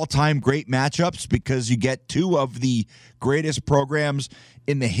those all-time great matchups because you get two of the greatest programs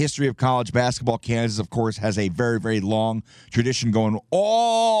in the history of college basketball. Kansas, of course, has a very, very long tradition going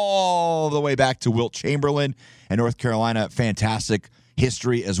all the way back to Wilt Chamberlain, and North Carolina, fantastic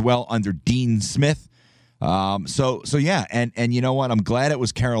history as well under Dean Smith. So yeah, and you know what? I'm glad it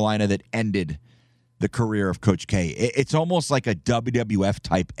was Carolina that ended the career of Coach K. It's almost like a WWF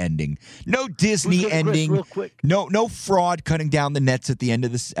type ending. No Disney ending. Chris, real quick. No fraud cutting down the nets at the end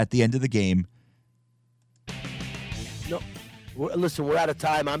of the game. No, Listen, we're out of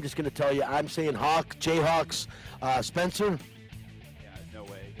time. I'm just going to tell you. I'm saying Jayhawks. Spencer? Yeah, no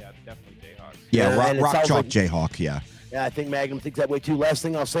way. Yeah, definitely Jayhawks. Yeah, rock chalk Jayhawk, yeah. Yeah, I think Magnum thinks that way too. Last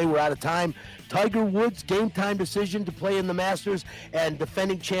thing I'll say, we're out of time. Tiger Woods' game-time decision to play in the Masters, and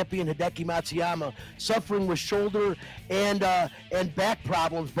defending champion Hideki Matsuyama suffering with shoulder and back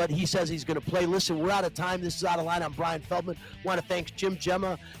problems, but he says he's going to play. Listen, we're out of time. This is Out of Line. I'm Brian Feldman. Want to thank Jim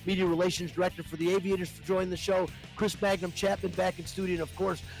Gemma, Media Relations Director for the Aviators, for joining the show. Chris Magnum Chapman back in studio, and of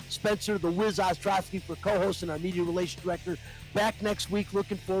course, Spencer the Wiz Ostrowski for co-host and our Media Relations Director. Back next week.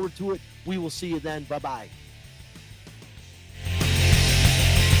 Looking forward to it. We will see you then. Bye-bye.